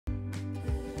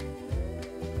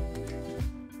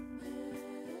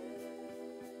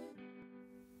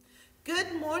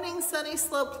Good morning, Sunny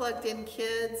Slow Plugged In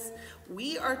kids.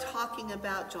 We are talking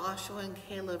about Joshua and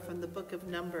Caleb from the book of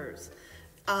Numbers.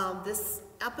 This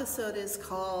episode is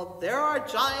called, There Are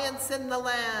Giants in the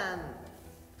Land.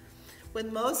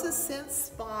 When Moses sent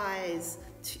spies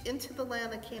into the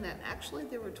land of Canaan, actually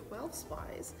there were 12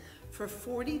 spies, for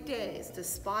 40 days to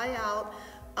spy out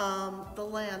the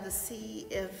land to see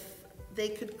if they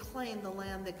could claim the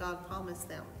land that God promised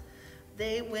them.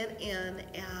 They went in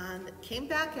and came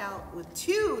back out with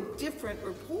 2 different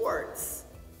reports,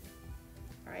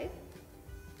 right?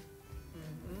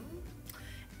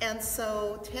 And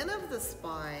so 10 of the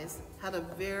spies had a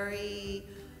very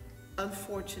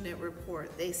unfortunate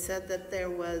report. They said that there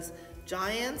was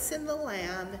giants in the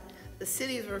land, the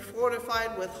cities were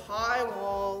fortified with high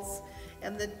walls,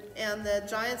 and the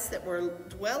giants that were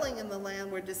dwelling in the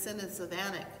land were descendants of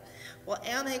Anak. Well,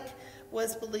 Anak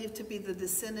was believed to be the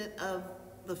descendant of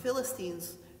the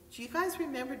Philistines. Do you guys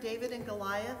remember David and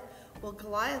Goliath? Well,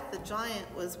 Goliath the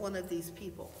giant was one of these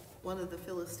people, one of the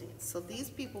Philistines. So these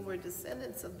people were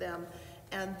descendants of them,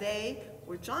 and they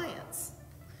were giants.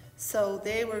 So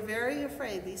they were very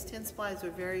afraid. These 10 spies were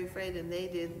very afraid, and they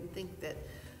didn't think that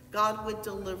God would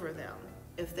deliver them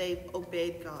if they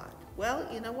obeyed God. Well,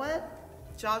 you know what?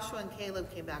 Joshua and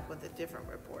Caleb came back with a different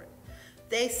report.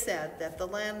 They said that the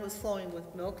land was flowing with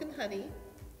milk and honey,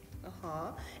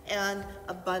 and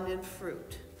abundant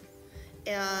fruit.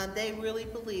 And they really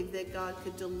believed that God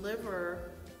could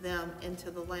deliver them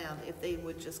into the land if they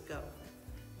would just go.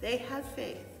 They had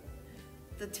faith.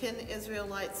 The 10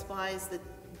 Israelite spies that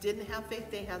didn't have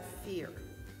faith, they had fear.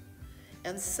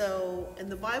 And so, and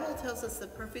the Bible tells us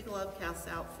that perfect love casts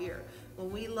out fear.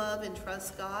 When we love and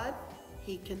trust God,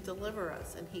 He can deliver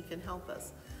us and He can help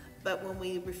us. But when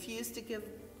we refuse to give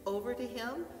over to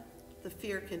Him, the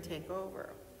fear can take over.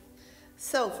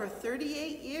 So for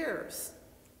 38 years,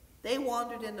 they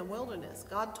wandered in the wilderness.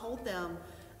 God told them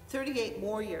 38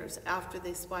 more years after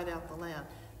they spied out the land,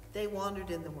 they wandered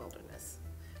in the wilderness.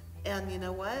 And you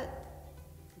know what?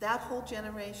 That whole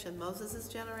generation, Moses'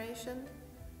 generation,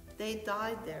 they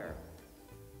died there.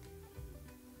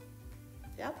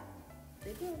 Yep,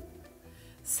 they did.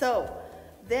 So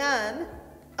then,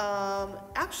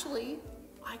 actually,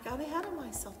 I got ahead of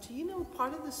myself. Do you know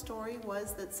part of the story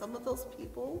was that some of those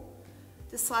people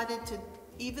decided to,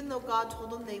 even though God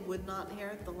told them they would not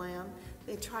inherit the land,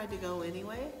 they tried to go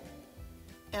anyway.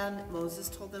 And Moses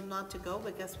told them not to go,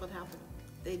 but guess what happened?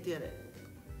 They did it.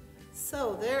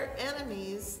 So their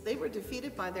enemies, they were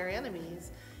defeated by their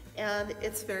enemies. And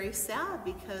it's very sad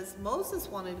because Moses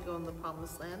wanted to go in the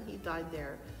promised land. He died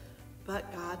there.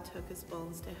 But God took his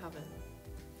bones to heaven.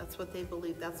 That's what they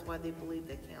believe. That's why they believe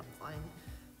they can't find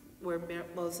where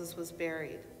Moses was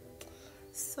buried.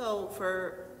 So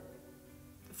for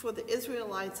the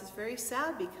Israelites, it's very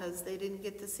sad because they didn't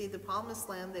get to see the promised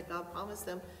land that God promised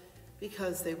them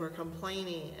because they were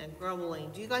complaining and grumbling.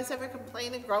 Do you guys ever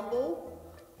complain and grumble?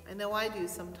 I know I do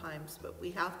sometimes, but we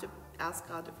have to ask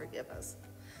God to forgive us.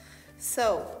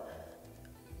 So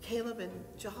Caleb and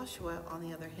Joshua, on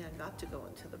the other hand, got to go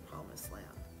into the promised land,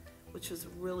 which was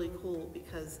really cool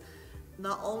because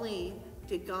not only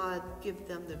did God give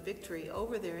them the victory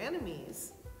over their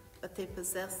enemies, but they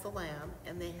possessed the land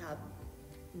and they had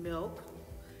milk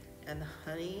and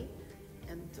honey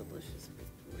and delicious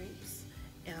grapes,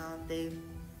 and they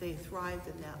thrived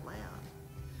in that land.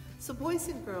 So boys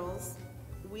and girls,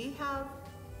 we have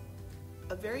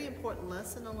a very important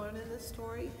lesson to learn in this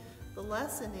story. The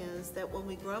lesson is that when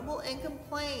we grumble and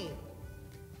complain,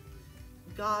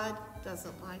 God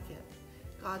doesn't like it.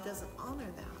 God doesn't honor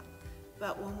that.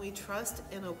 But when we trust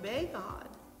and obey God,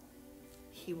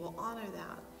 He will honor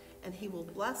that and He will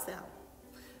bless them.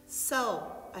 So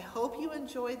I hope you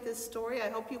enjoyed this story. I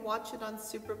hope you watch it on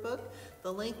Superbook.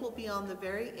 The link will be on the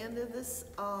very end of this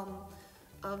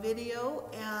video,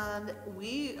 and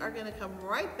we are going to come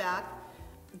right back.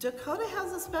 Dakota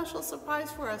has a special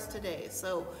surprise for us today,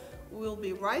 so we'll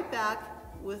be right back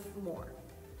with more.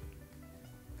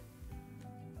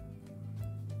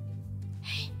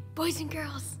 Hey, boys and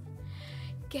girls,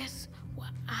 guess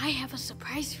what? I have a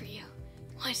surprise for you.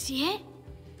 Want to see it?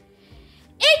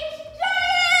 It's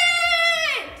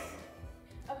giants!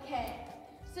 Okay,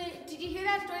 so did you hear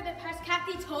that story that Pastor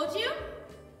Kathy told you?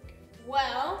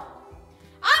 Well,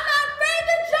 I'm not afraid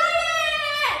of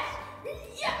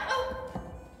giants! Yeah. Oh.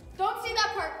 Don't see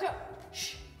that part. Don't.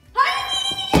 Shh.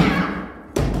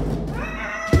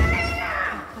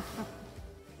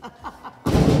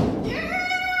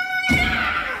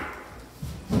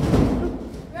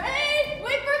 Ready?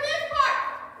 Wait for this part.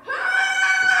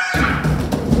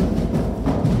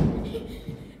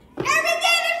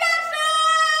 Everything is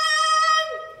awesome!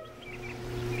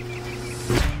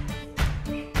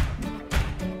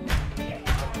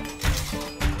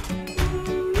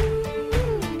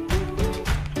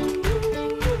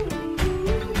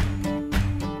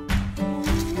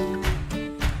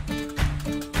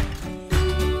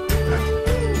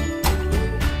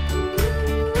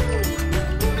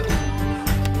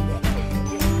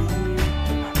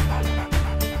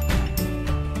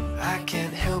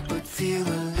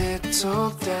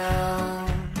 little down,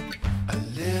 a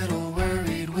little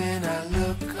worried when I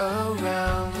look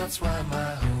around. That's why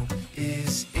my hope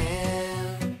is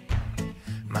in,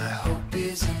 my hope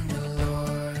is in the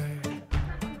Lord.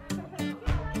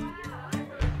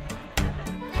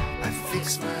 I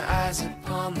fix my eyes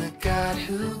upon the God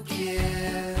who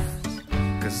gives,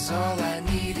 'cause all I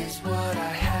need is what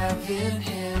I have in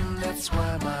Him. That's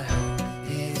why my hope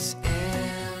is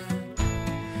in,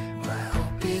 my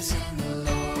hope is in the Lord.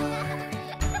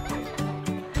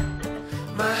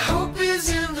 My hope is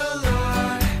in the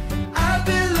Lord, I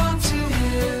belong to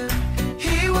Him.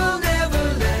 He will never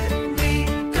let me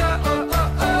go.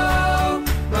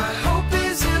 My hope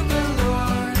is in the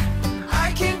Lord, I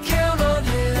can count on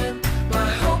Him. My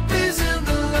hope is in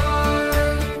the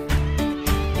Lord.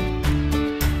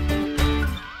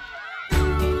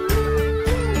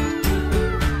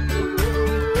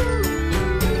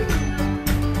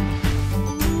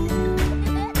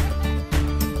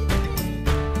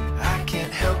 I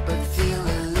can't help but feel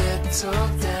a little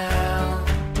down,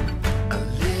 a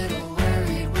little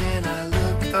worried when I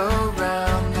look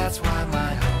around. That's why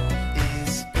my hope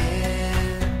is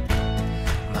in,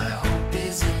 my hope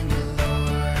is in the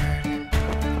Lord.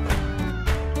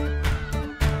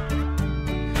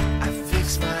 I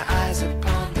fix my eyes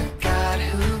upon the God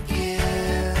who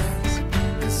gives,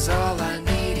 'cause all I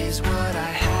need is what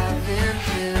I have in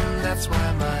Him. That's why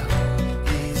my